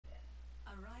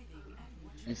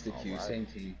Insta Q, same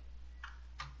team.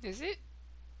 Is it?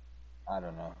 I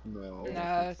don't know. No.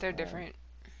 No, they're different.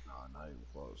 Nah, not even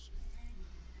close.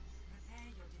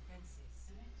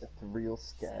 It's real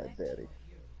scad, daddy.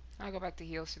 I'll go back to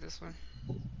heals for this one.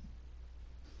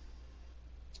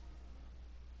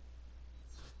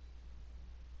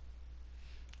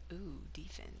 Ooh,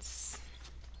 defense.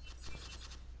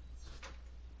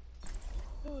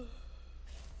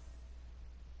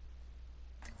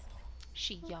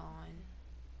 She yawned.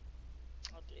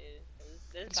 Oh,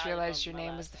 dude. I just realized your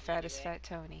name was the fattest fat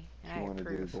Tony. And I What you want to do,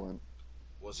 approve. Blunt?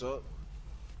 What's up?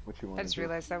 What you want I to just do?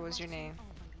 realized that was your name.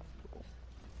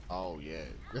 Oh yeah.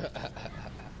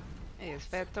 Hey, it's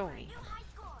Fat Tony.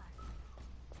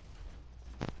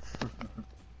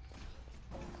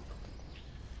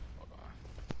 Hold on.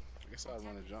 I guess I'll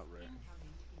run a jump red.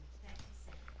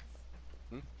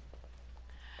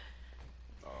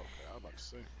 Oh, okay, I was about to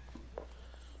say.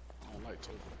 I don't like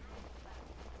tofu.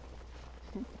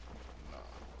 Nah.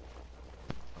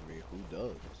 I mean, who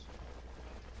does?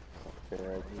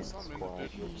 Fair IQ Some squad.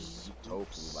 individuals.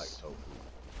 Tofu, like tofu.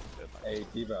 Hey,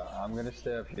 Diva, I'm gonna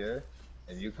stay up here.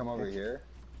 If you come over here,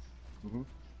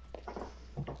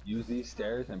 use these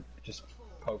stairs and just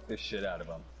poke the shit out of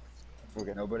them.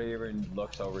 Okay. Nobody even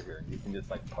looks over here. You can just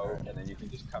like poke, and then you can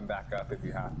just come back up if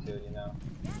you have to, you know?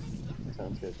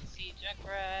 Sounds good. See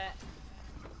Junkrat.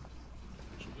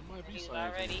 There might be He's some.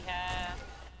 already have.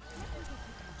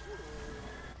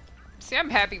 See, I'm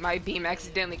happy my beam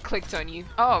accidentally clicked on you.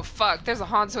 Oh, fuck. There's a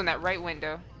Hanzo in that right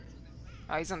window.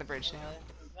 Oh, he's on the bridge now.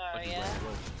 Oh, yeah.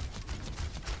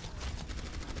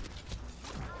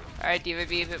 Alright, Diva,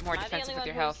 be a bit more Am I the defensive only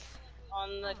with your one who's health.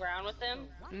 on the ground with him?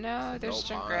 No, there's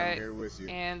Nope, I'm Junkrat here with you.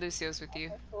 and Lucio's with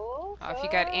you. Cool. If you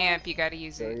got amp, you gotta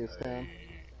use it. Darius down.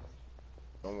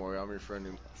 Don't worry, I'm your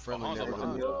friendly Hanzo neighborhood.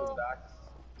 behind dog. Back.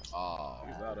 Oh,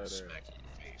 He's out of there. smack you in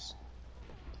the face.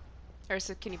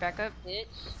 Ursa, can you back up? Bitch.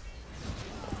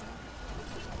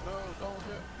 No, don't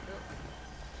hit.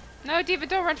 No, Diva,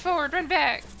 don't run forward. Run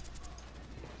back.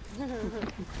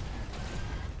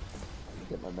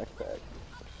 Get my mech back.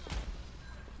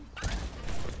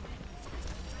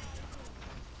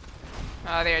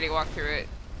 Oh, they already walked through it.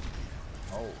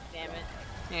 Oh, Damn it.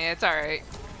 Yeah, it's alright.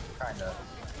 kinda.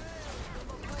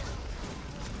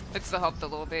 It still helped a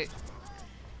little bit.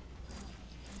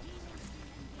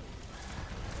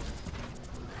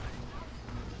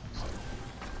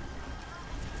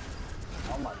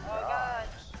 Oh my Oh god. god.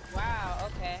 Wow,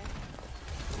 okay.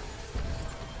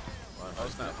 Oh,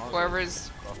 it's not Hanzo. Whoever's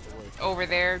Off the way. over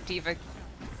there, Diva,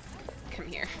 come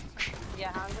here.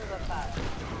 Yeah, Hanzo's up top.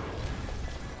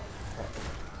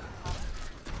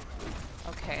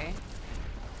 Okay.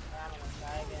 I'm gonna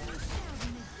try again.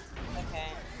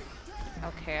 Okay.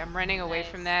 Okay, I'm running away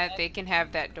from that. They can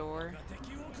have that door.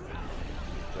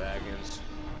 Dragons.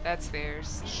 That's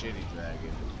theirs. Shitty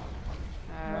dragon.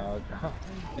 No,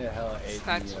 yeah, hell, It's AP,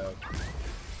 not-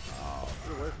 Oh,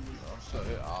 get away from me. I'm so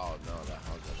hit. Oh no, that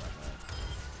Hanzo right now.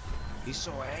 He's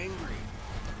so angry.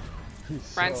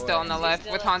 Ryan's still on the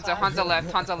left with Hanzo. Hanzo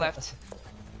left. Hanzo left.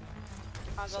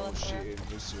 Hanzo Some left shit there. in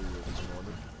his cereal this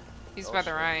morning. He's Oh, by the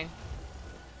shit. Ryan.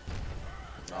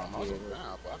 Nah, Hanzo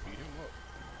down, but I beat him up.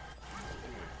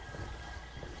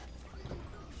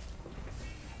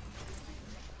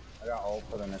 I got ult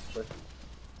for the next push.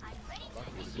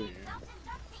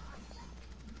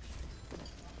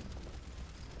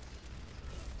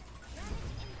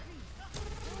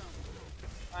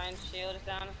 Ryan's shield is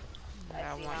down.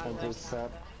 Yeah, I see one Hanzo. Hanzo's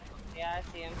tap. Yeah,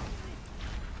 I see him.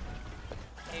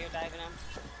 Yeah, you're diving him.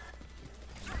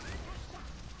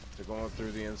 They're going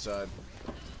through the inside.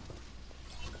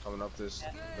 Coming up this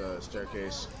the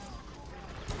staircase.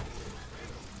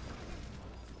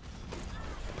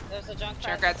 There's a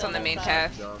Junkrat. Junkrat's on the main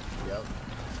path. Jump. Yep.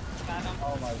 Got him.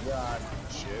 Oh my god.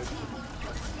 Shit.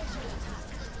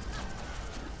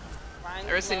 Ryan's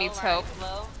Ursa low, needs Ryan's help.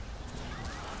 low.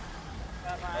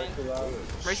 Got Ryan.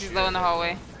 Mercy's low in the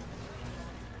hallway.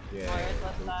 Yeah. Moira's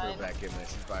left Put her side. back in there.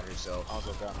 She's by herself.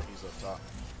 Hanzo down, he's up top.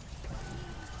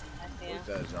 I see him.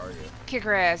 Where's that Zarya? Kick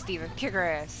her ass, Diva. Kick her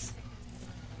ass.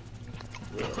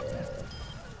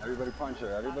 Everybody punch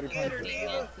her, everybody punch her.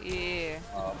 Yeah.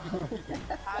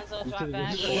 Hanzo drop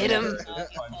back. Hit him. No, he's Punch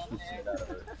still the there. shit out of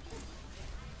her.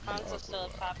 Hanzo's still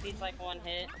up top. He's like one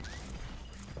hit.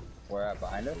 Where at,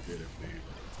 behind us? Get it, man.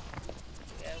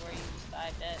 Yeah, where you just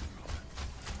died dead.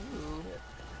 Ooh.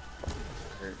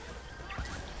 Hurt.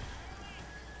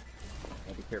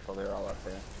 Yeah, be careful, they're all up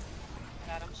there.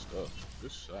 Got him. Stuff.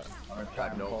 Good shot. I'm gonna try I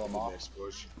and know pull for him the off. next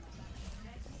push.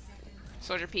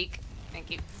 Soldier peek.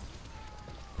 Thank you.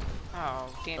 Oh,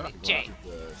 damn Going it. Jay.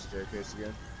 through the staircase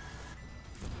again.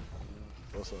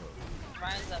 What's up?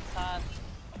 Ryan's up top.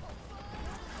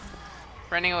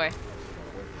 Running away.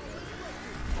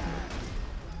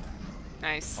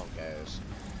 Nice. Punk ass.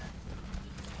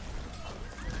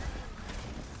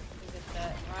 Look at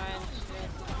that. Ryan,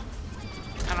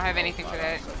 shit. I don't have anything for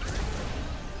that.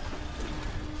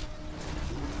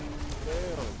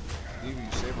 Damn. Evie,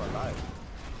 you saved my life.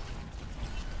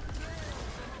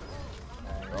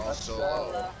 They're all so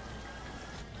low.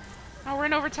 Oh, we're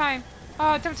in overtime.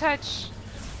 Oh, don't touch.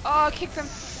 Oh, kick them.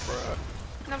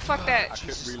 No, fuck I that.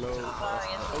 couldn't reload.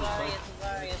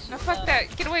 No, fuck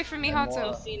that. Get away from me,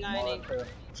 Hanzo. C90.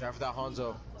 Watch out for that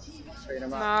Hanzo. Straight him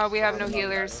No, out. we have no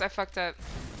healers. I fucked up.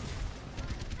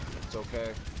 It's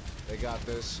okay. They got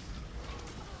this.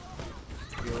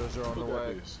 Healers are on the Who got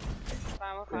way. this?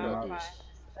 Fine, we're Who fine, got we're fine. this?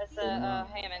 That's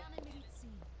Hammond.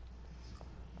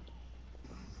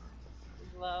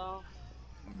 He's low.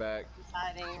 I'm back. He's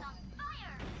hiding.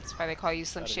 That's why they call you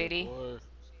Slim Outta Shady. here, boy.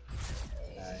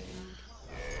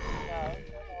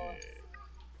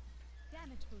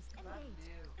 Low.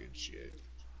 Good shit.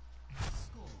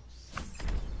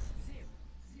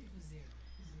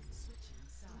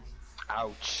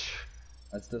 Ouch.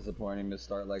 That's disappointing to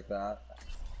start like that.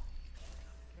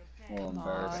 A little Aw,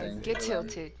 embarrassing. get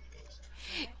tilted.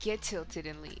 Get tilted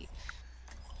and leave.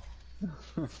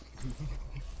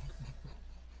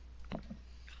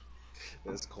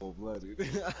 That's cold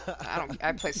blooded.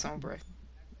 I play Sombra.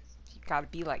 You gotta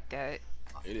be like that.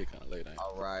 It is kind of late, ain't it?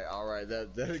 Alright,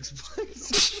 that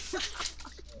explains.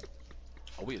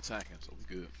 Oh, we attacking, so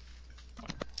we good.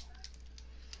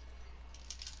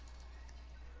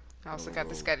 I also got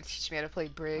this guy to teach me how to play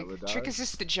Brig. Never Trick dies? is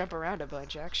just to jump around a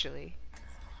bunch, actually.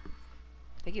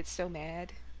 They get so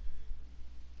mad.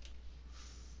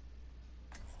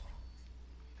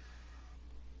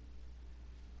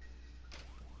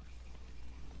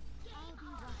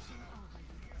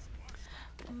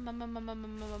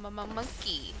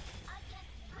 Monkey.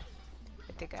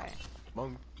 Hit the guy.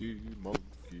 Monkey, man.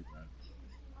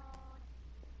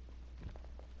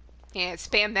 Yeah,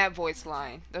 spam that voice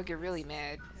line. They'll get really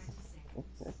mad.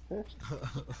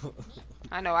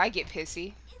 I know, I get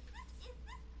pissy.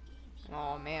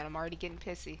 Oh man, I'm already getting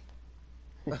pissy.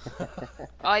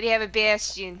 Oh, they have a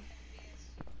Bastion.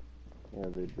 Yeah,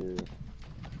 they do.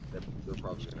 They're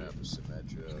probably gonna have a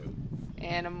Symmetra.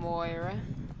 And a Moira.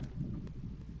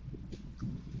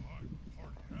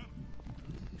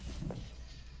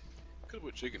 Could've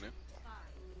put chicken in.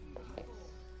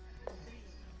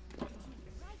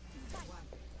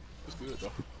 It's good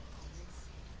though.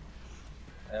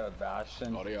 They have a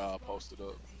Bastion. Oh, they all posted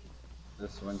up.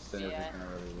 This Winston isn't gonna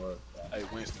really work. Hey,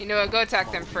 Winston. You know what? Go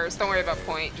attack them first. Don't worry about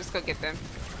point. Just go get them.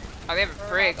 Oh, they have a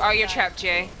Brig. Oh, you're trapped,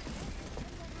 Jay.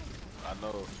 I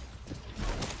know.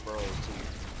 Bros too.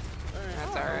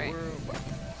 That's alright.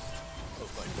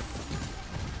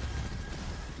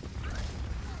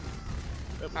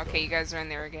 Okay, you guys are in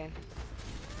there again.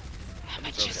 I'm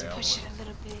gonna just okay, push it a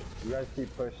little bit. You guys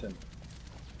keep pushing.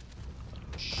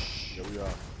 Yeah, we are.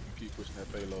 You keep pushing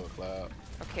that payload, Cloud.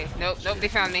 Okay, nope, they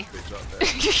found me. They dropped that.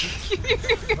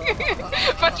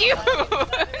 Fuck you!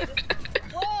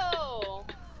 Whoa!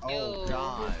 Oh Yo.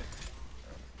 god.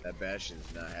 That Bastion's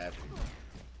not happy.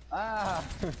 Ah!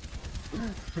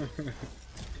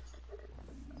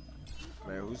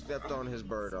 Man, who stepped on his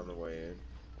bird on the way in?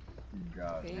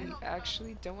 God. They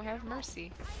actually don't have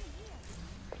mercy.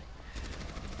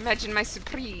 Imagine my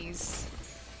surprise.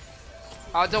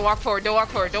 Oh, don't walk forward, don't walk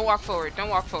forward, don't walk forward, don't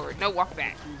walk forward. No, walk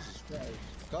back. Jesus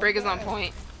Christ. Brig is on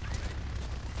point.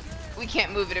 We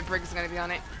can't move it if Brig is gonna be on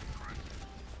it.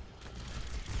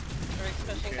 Brig's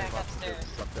pushing back upstairs.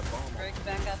 Drop that bomb. Brig's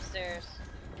back upstairs.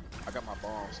 I got my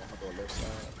bomb, so I'm gonna go left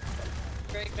side.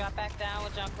 Brig, drop back down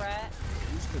with jump rat.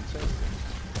 Who's contesting?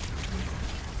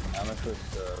 I'm gonna push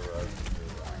the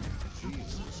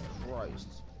Jesus Christ.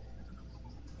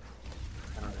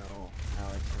 I don't know how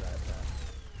it's that.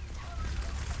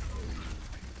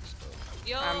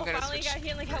 Yo, I'm gonna finally switch. got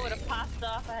healing. I would have popped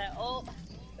off. I had ult.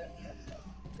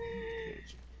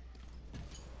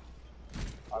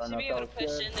 I don't Should know be if able that to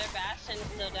was push good. in. Their Bastion is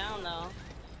still down though.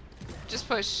 Just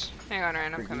push. Hang on,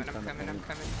 Ryan. I'm Brig, coming, you I'm coming, coming, I'm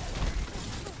coming.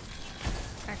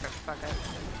 Back the fuck up.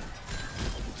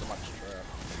 Somebody's trapped.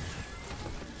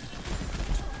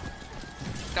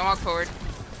 Don't walk forward.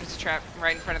 There's a trap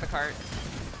right in front of the cart.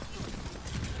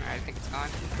 Alright, I think it's gone.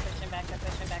 Pushing back, I'm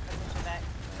pushing back, I'm pushing back.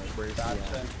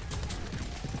 Bastion.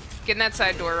 Get in that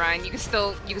side door, Ryan. You can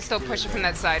still push it from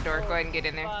that side door. Go ahead and get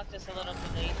in there. Fuck, just a little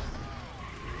too late.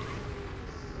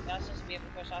 Y'all should be able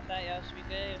to push off that. Y'all should be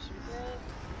good. Y'all should be good.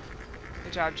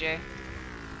 Good job, Jay.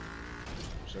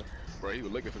 Bro, he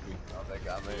was looking for me. Oh, they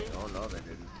got me. Oh no, they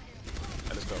didn't.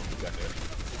 Hey, let's go. We got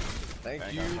that. Thank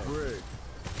Thank you, God. Brig.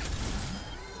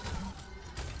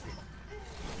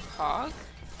 Hog?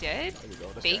 Dead? There we go.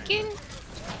 That's Bacon?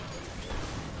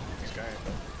 This game.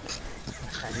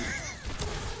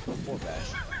 Poor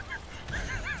Bash.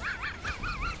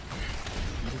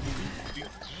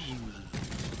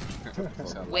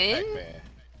 Sound Win?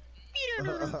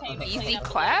 Like Pac-Man. Easy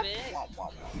clap?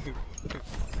 Good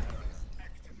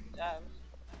job.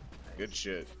 Good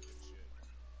shit.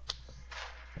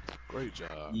 Great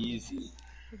job. Easy.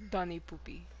 Donny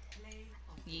poopy.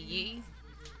 Yee yee.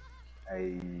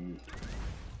 Hey.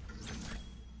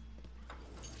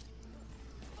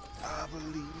 I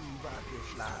believe I can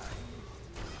fly.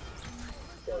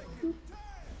 That was good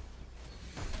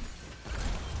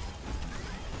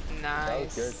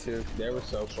Nice. too. They were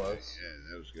so close.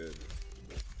 Yeah, that was good.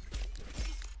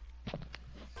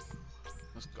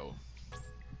 Let's go.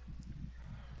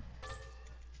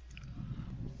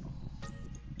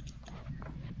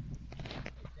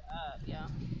 Yeah.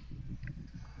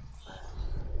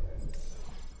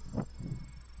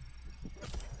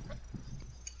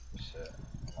 Shit.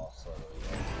 I'm all settled.